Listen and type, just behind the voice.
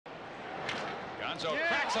Gonzo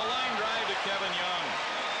cracks a line drive to Kevin Young.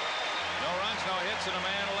 No runs, no hits, and a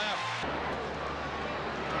man left.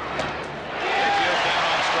 Mayfield's down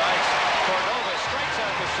on strikes. Cordova strikes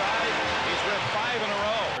out the side. He's ripped 5 in a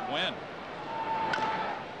row. Win.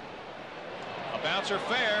 A bouncer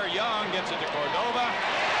fair. Young gets it to Cordova.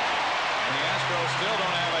 And the Astros still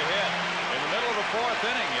don't have a hit. In the middle of the 4th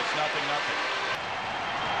inning, it's 0-0.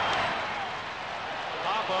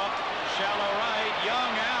 Pop up, shallow right,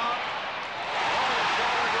 Young out.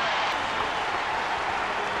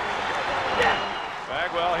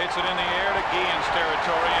 Bagwell hits it in the air to Guillen's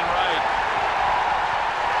territory in right.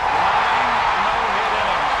 9 no-hit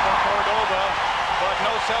innings for Cordova, but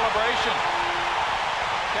no celebration.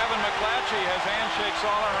 Kevin McClatchy has handshakes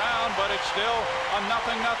all around, but it's still a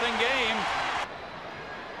 0-0 game.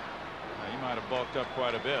 He might have bulked up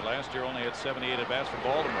quite a bit. Last year only had 78 at-bats for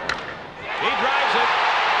Baltimore. He drives it.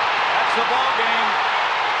 That's the ball game.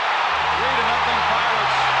 3-0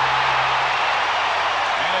 Pirates.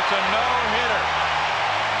 And it's a no-hitter.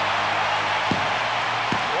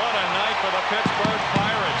 What a night for the Pittsburgh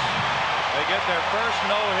Pirates. They get their first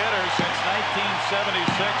no-hitter since 1976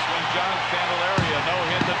 when John Candelaria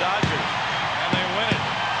no-hit the Dodgers. And they win it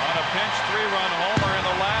on a pinch 3-run homer in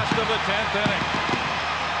the last of the 10th inning.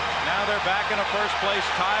 Now they're back in a first-place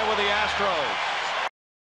tie with the Astros.